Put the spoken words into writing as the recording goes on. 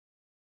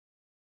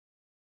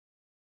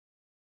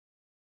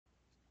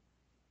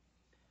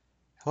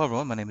Hello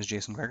everyone, my name is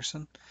Jason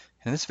Gregerson.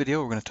 In this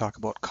video, we're going to talk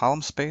about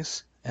column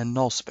space and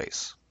null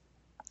space.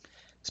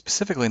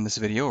 Specifically in this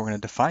video, we're going to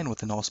define what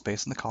the null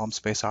space and the column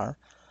space are.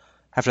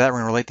 After that, we're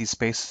going to relate these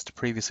spaces to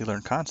previously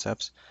learned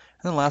concepts.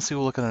 And then lastly,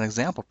 we'll look at an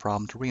example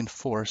problem to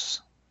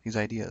reinforce these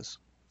ideas.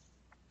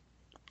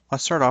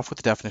 Let's start off with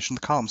the definition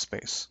of the column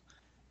space.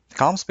 The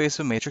column space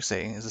of matrix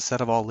A is a set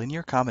of all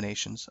linear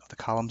combinations of the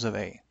columns of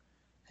A,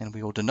 and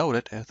we will denote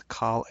it as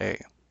col A.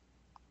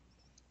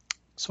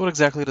 So what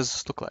exactly does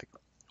this look like?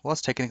 Well,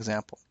 let's take an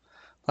example.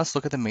 Let's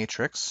look at the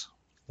matrix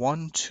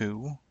 1,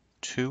 2,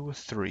 2,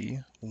 3,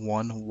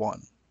 1,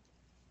 1.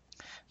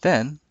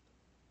 Then,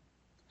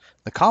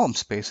 the column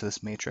space of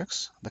this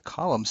matrix, the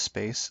column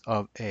space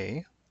of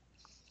A,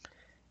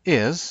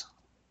 is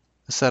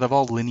a set of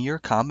all linear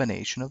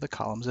combination of the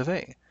columns of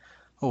A.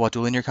 Well, what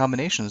do linear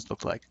combinations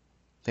look like?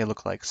 They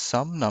look like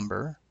some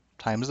number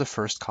times the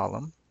first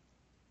column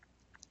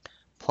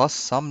plus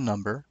some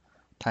number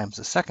times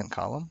the second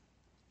column.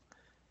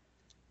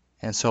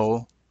 And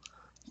so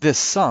this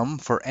sum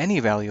for any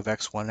value of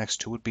x1 and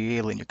x2 would be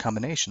a linear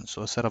combination.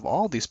 So a set of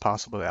all these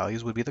possible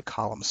values would be the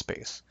column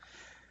space.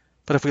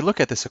 But if we look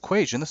at this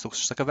equation, this looks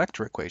just like a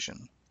vector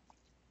equation,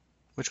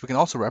 which we can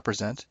also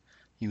represent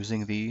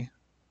using the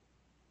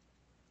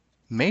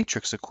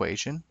matrix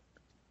equation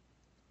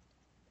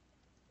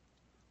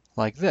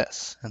like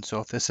this. And so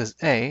if this is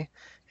A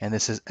and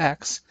this is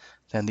X,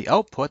 then the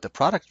output, the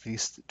product of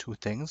these two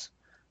things,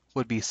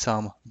 would be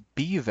some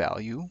B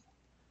value.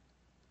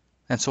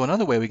 And so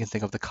another way we can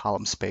think of the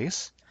column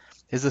space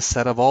is the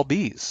set of all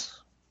B's.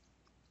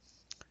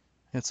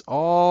 It's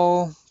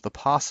all the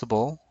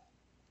possible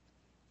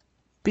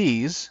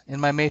B's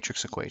in my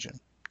matrix equation.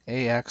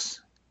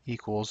 AX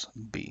equals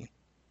B.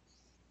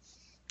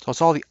 So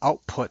it's all the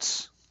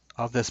outputs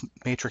of this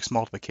matrix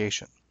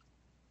multiplication.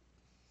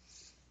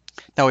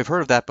 Now we've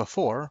heard of that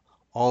before.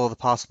 All of the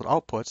possible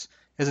outputs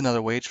is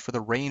another way for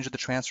the range of the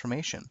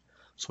transformation.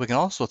 So we can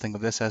also think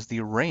of this as the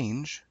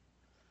range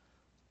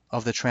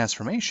of the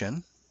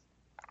transformation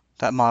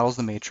that models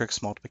the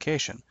matrix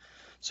multiplication.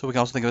 So we can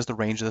also think of it as the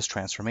range of this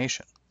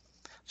transformation.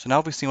 So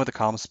now we've seen what the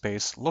column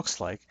space looks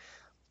like,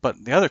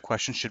 but the other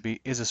question should be,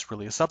 is this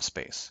really a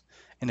subspace?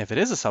 And if it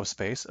is a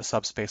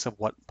subspace of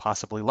what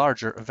possibly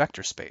larger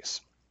vector space?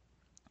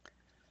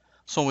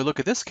 So when we look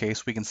at this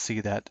case, we can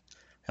see that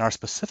in our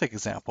specific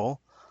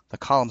example, the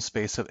column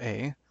space of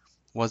A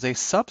was a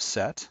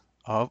subset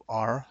of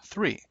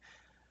R3,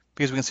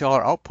 because we can see all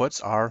our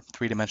outputs are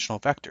three-dimensional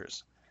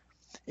vectors.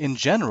 In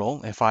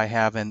general, if I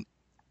have an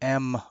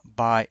M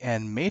by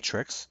N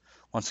matrix,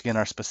 once again,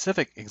 our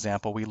specific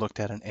example, we looked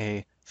at an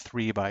A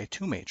 3 by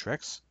 2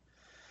 matrix.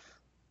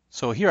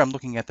 So here I'm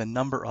looking at the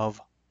number of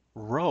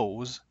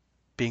rows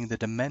being the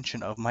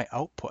dimension of my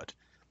output.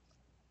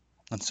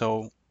 And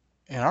so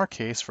in our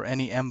case, for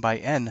any M by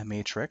N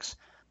matrix,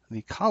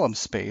 the column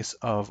space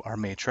of our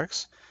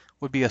matrix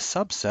would be a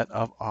subset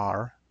of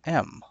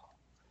Rm.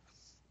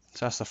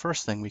 So that's the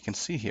first thing we can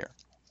see here.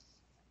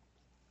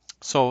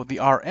 So the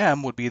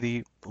Rm would be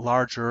the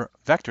larger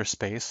vector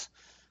space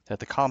that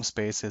the column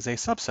space is a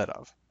subset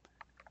of.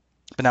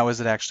 But now, is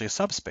it actually a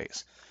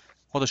subspace?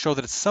 Well, to show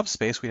that it's a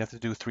subspace, we have to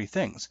do three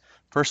things.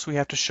 First, we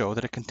have to show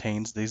that it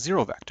contains the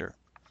zero vector.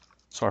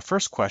 So our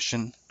first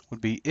question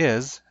would be,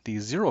 is the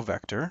zero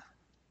vector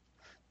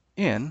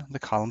in the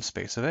column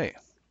space of A?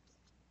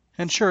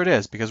 And sure it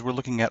is, because we're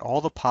looking at all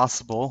the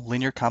possible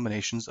linear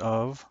combinations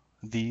of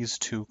these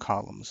two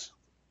columns.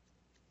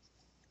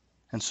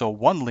 And so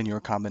one linear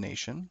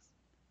combination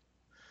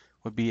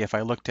would be if I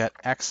looked at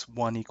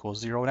x1 equals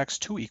 0 and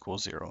x2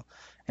 equals 0.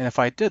 And if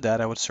I did that,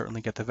 I would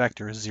certainly get the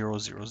vector 0,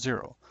 0,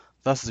 0.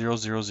 Thus 0,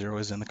 0, 0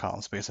 is in the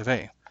column space of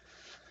A.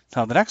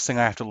 Now the next thing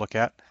I have to look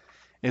at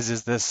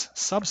is this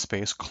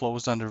subspace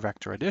closed under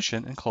vector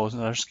addition and closed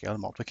under scalar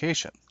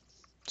multiplication?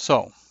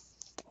 So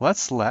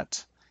let's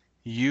let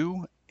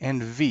U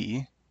and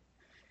V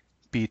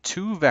be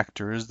two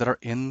vectors that are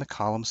in the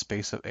column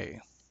space of A.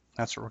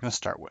 That's what we're going to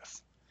start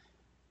with.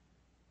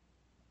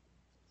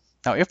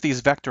 Now, if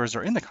these vectors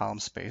are in the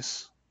column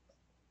space,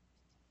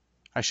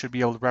 I should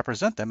be able to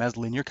represent them as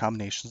linear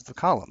combinations of the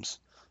columns.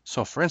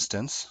 So for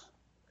instance,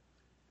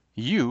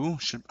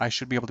 I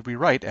should be able to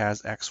rewrite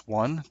as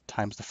x1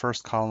 times the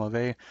first column of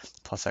A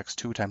plus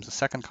x2 times the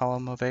second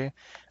column of A.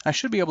 I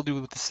should be able to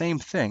do the same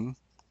thing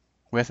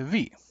with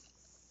V.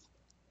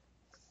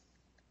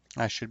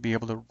 I should be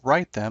able to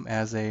write them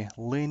as a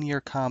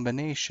linear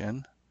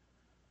combination,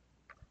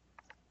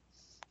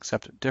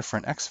 except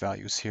different x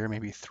values here,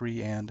 maybe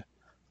 3 and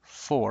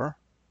 4,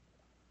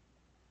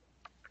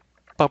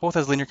 but both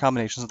as linear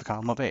combinations of the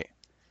column of A.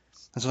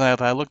 And so now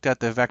if I looked at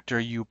the vector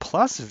U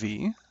plus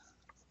V,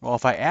 well,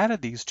 if I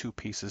added these two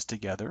pieces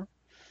together,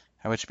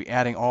 I would be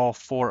adding all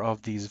four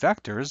of these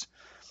vectors,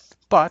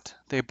 but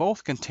they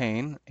both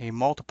contain a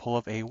multiple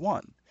of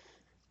A1.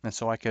 And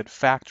so I could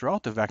factor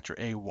out the vector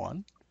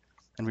A1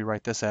 and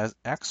rewrite this as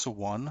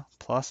x1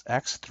 plus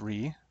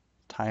x3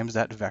 times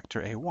that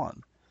vector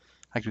A1.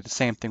 I could do the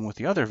same thing with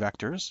the other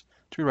vectors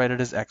to rewrite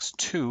it as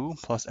x2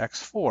 plus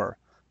x4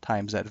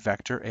 times that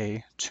vector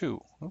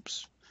A2.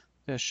 Oops,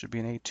 This should be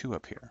an A2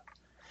 up here.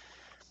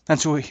 And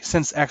so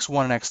since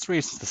x1 and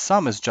x3, since the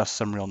sum is just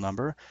some real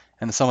number,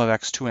 and the sum of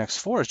x2 and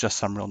x4 is just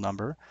some real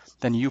number,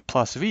 then u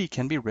plus v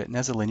can be written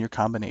as a linear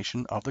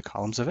combination of the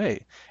columns of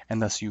A,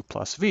 and thus u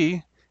plus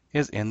v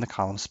is in the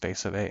column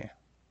space of A.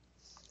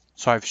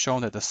 So I've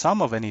shown that the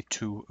sum of any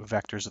two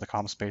vectors of the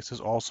column space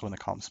is also in the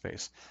column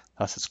space,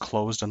 thus it's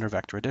closed under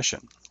vector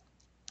addition.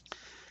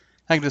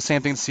 I can do the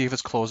same thing to see if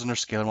it's closed under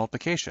scalar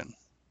multiplication.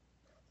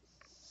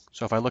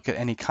 So if I look at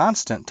any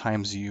constant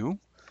times u,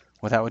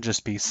 well, that would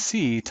just be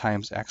c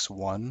times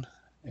x1,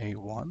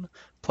 a1,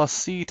 plus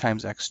c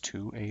times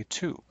x2,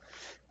 a2.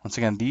 Once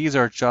again, these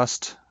are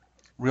just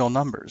real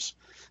numbers.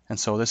 And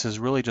so this is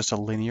really just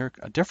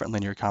a different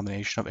linear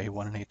combination of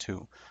a1 and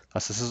a2.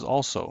 Thus, this is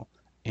also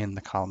in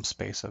the column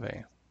space of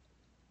A.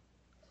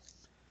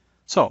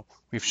 So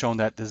we've shown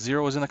that the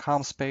 0 is in the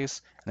column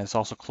space, and it's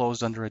also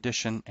closed under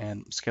addition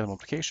and scalar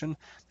multiplication.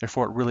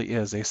 Therefore, it really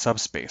is a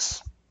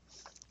subspace.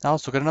 Now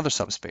let's look at another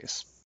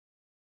subspace.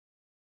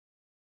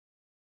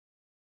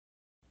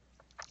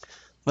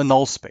 The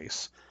null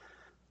space.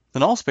 The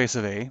null space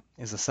of A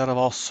is a set of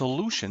all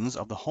solutions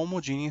of the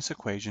homogeneous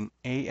equation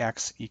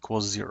AX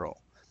equals 0.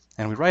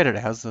 And we write it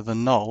as the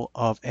null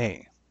of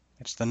A.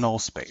 It's the null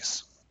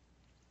space.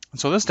 And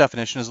so this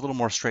definition is a little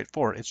more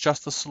straightforward. It's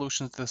just the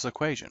solutions to this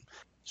equation.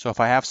 So if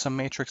I have some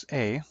matrix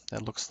A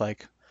that looks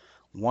like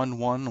 1,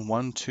 1,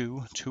 1,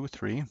 2, 2,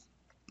 3,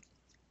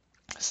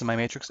 this is my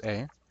matrix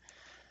A,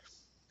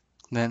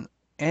 then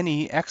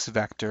any x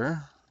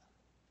vector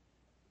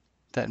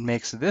that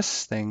makes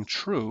this thing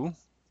true,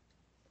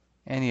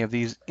 any of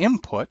these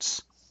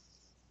inputs,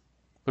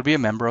 would be a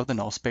member of the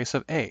null space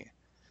of A.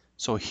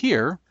 So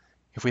here,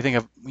 if we think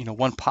of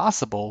one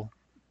possible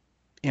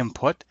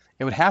input,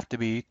 it would have to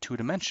be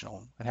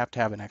two-dimensional. It'd have to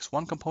have an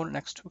x1 component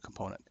and x2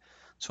 component.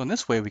 So in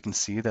this way, we can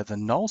see that the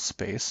null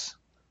space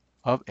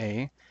of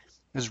A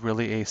is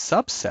really a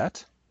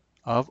subset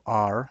of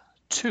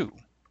R2.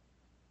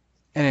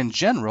 And in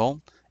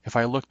general, if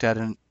I looked at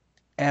an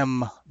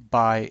M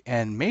by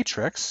N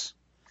matrix,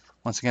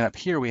 once again up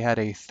here we had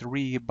a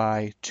 3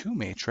 by 2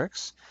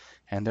 matrix,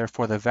 and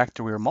therefore the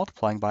vector we were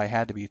multiplying by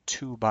had to be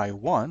 2 by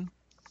 1,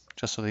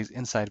 just so these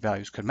inside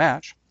values could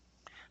match.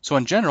 So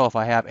in general, if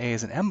I have A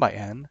as an M by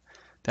N,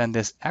 then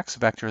this x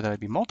vector that I'd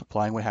be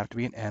multiplying would have to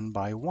be an N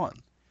by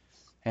 1.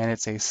 And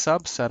it's a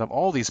subset of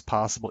all these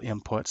possible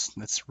inputs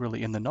that's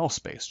really in the null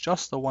space,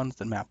 just the ones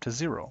that map to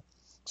 0.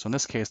 So in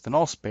this case, the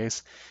null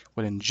space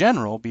would in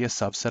general be a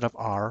subset of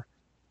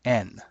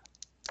Rn.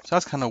 So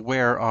that's kind of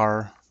where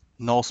our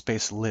null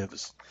space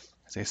lives,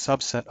 as a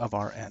subset of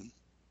Rn.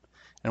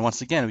 And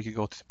once again, we could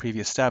go through the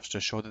previous steps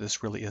to show that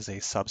this really is a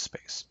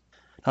subspace.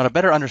 Now, to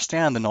better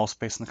understand the null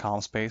space and the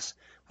column space,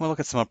 we'll look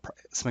at some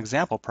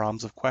example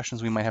problems of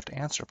questions we might have to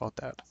answer about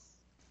that.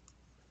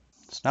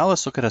 So now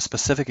let's look at a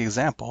specific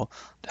example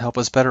to help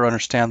us better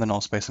understand the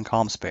null space and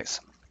column space.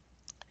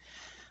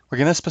 We're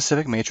given a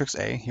specific matrix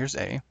A, here's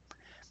A, and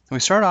we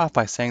start off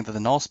by saying that the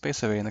null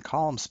space of A and the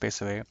column space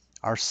of A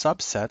are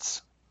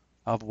subsets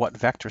of what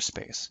vector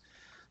space?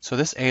 So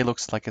this A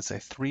looks like it's a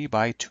 3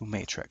 by 2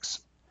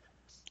 matrix.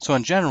 So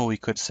in general, we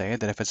could say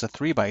that if it's a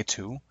 3 by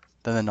 2,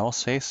 then the null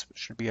space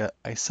should be a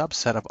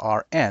subset of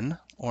Rn,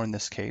 or in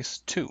this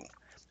case, 2.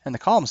 And the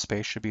column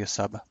space should be a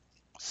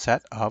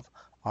subset of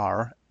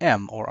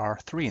Rm, or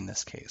R3 in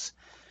this case.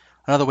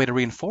 Another way to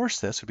reinforce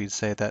this would be to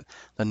say that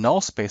the null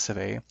space of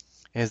A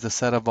is the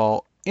set of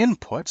all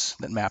inputs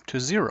that map to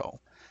 0.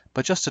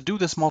 But just to do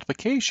this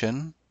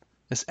multiplication,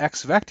 this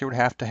x vector would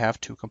have to have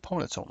two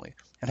components only.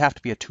 It'd have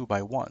to be a 2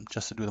 by 1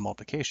 just to do the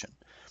multiplication.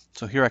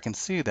 So here I can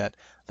see that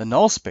the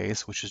null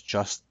space, which is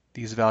just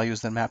these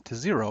values that map to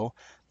 0,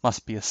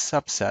 must be a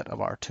subset of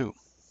R2.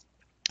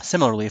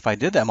 Similarly, if I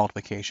did that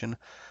multiplication,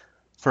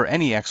 for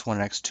any x1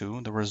 and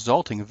x2, the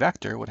resulting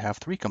vector would have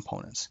 3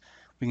 components.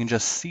 We can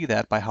just see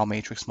that by how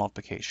matrix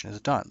multiplication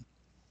is done.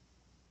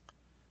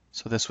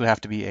 So this would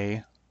have to be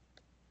a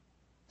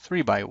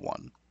 3 by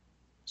 1.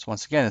 So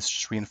once again, this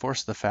just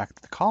reinforces the fact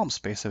that the column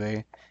space of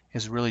A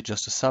is really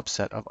just a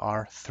subset of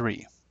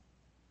R3.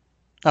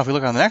 Now if we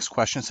look on the next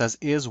question, it says,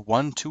 is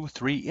 1, 2,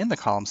 3 in the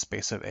column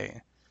space of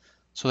A?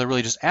 So they're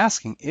really just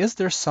asking, is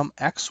there some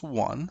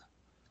x1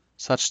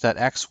 such that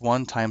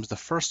x1 times the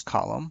first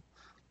column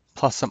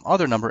plus some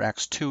other number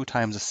x2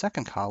 times the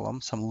second column,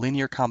 some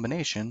linear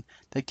combination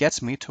that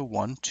gets me to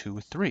 1,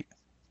 2, 3.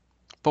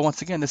 But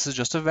once again, this is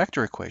just a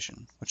vector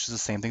equation, which is the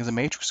same thing as a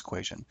matrix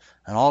equation,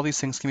 and all these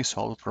things can be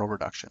solved with row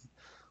reduction.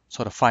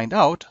 So to find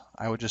out,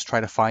 I would just try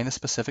to find the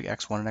specific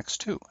x1 and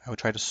x2. I would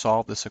try to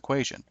solve this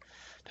equation.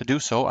 To do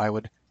so, I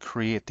would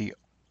create the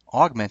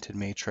augmented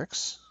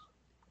matrix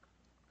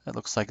that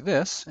looks like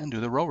this and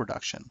do the row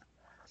reduction.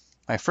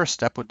 My first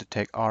step would be to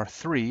take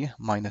R3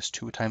 minus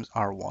 2 times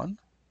R1.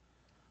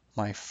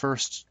 My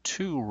first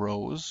two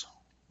rows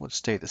would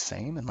stay the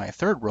same, and my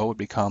third row would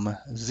become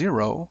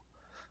 0,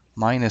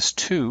 minus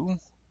 2,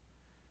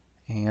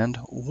 and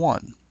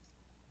 1.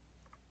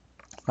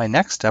 My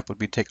next step would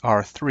be to take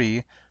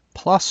R3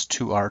 plus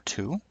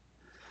 2R2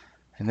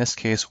 In this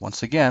case,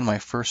 once again, my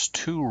first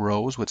two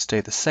rows would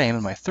stay the same,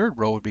 and my third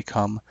row would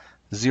become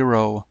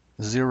 0,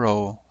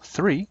 0,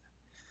 3.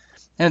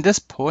 And at this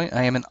point,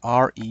 I am in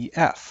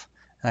REF,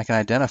 and I can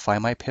identify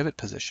my pivot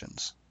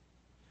positions.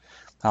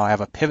 Now I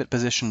have a pivot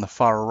position in the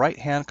far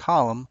right-hand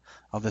column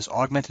of this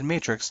augmented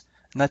matrix,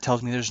 and that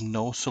tells me there's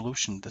no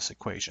solution to this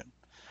equation.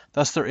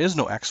 Thus, there is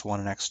no x1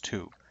 and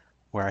x2,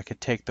 where I could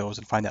take those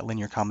and find that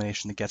linear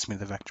combination that gets me to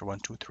the vector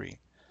 1, 2, 3.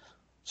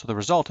 So the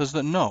result is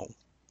that no,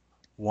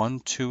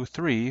 1, 2,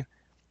 3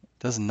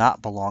 does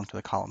not belong to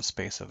the column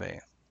space of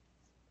A.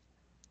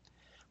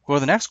 Well,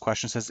 the next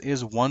question says,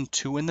 is 1,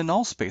 2 in the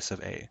null space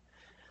of A?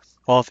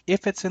 Well,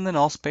 if it's in the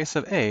null space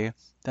of A,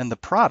 then the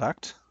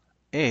product,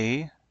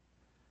 A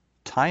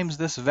times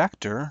this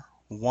vector,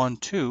 1,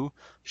 2,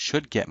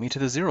 should get me to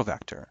the 0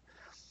 vector.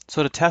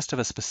 So to test if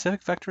a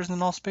specific vector is in the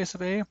null space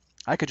of A,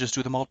 I could just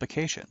do the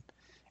multiplication.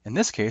 In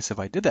this case, if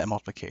I did that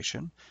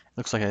multiplication, it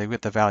looks like I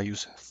get the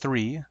values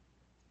 3,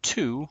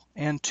 2,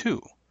 and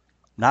 2,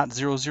 not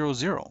 0, 0,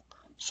 0.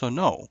 So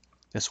no,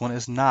 this one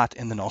is not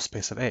in the null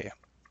space of A.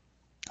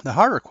 The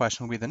harder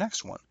question will be the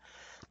next one.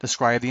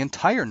 Describe the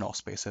entire null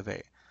space of A.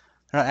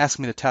 They're not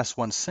asking me to test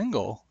one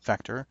single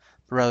vector,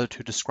 but rather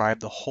to describe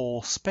the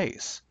whole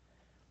space,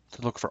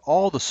 to look for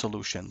all the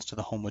solutions to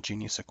the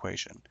homogeneous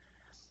equation.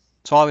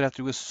 So all I would have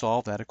to do is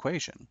solve that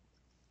equation.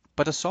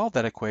 But to solve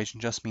that equation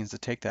just means to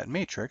take that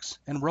matrix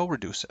and row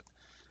reduce it.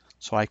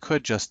 So I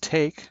could just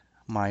take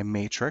my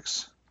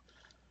matrix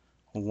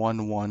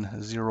 1,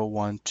 1, 0,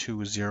 1,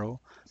 2, 0.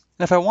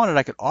 And if I wanted,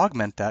 I could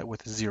augment that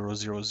with 0,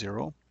 0,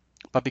 0.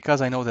 But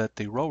because I know that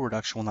the row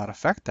reduction will not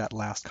affect that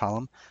last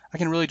column, I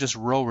can really just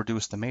row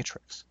reduce the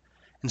matrix.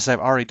 And since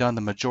I've already done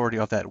the majority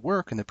of that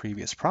work in the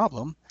previous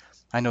problem,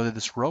 I know that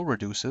this row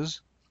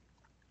reduces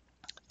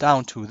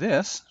down to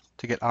this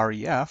to get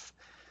REF.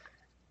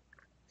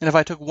 And if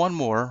I took one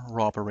more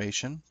row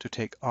operation to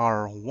take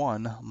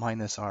R1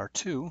 minus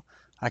R2,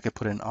 I could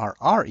put in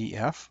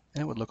RREF,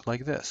 and it would look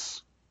like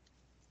this.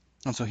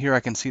 And so here I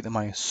can see that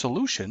my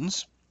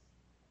solutions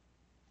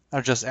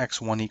are just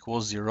x1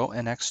 equals 0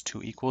 and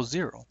x2 equals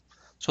 0.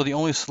 So the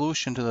only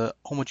solution to the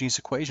homogeneous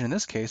equation in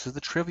this case is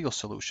the trivial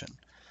solution.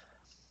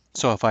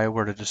 So if I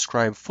were to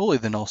describe fully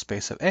the null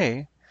space of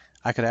A,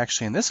 I could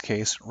actually in this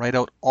case write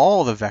out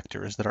all the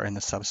vectors that are in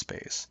the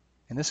subspace.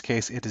 In this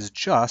case it is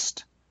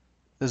just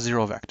the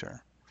 0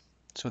 vector.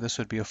 So this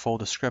would be a full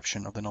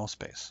description of the null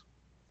space.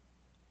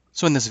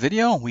 So in this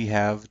video we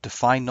have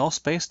defined null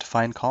space,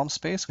 defined column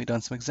space. We've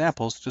done some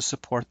examples to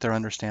support their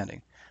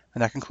understanding.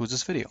 And that concludes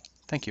this video.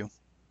 Thank you.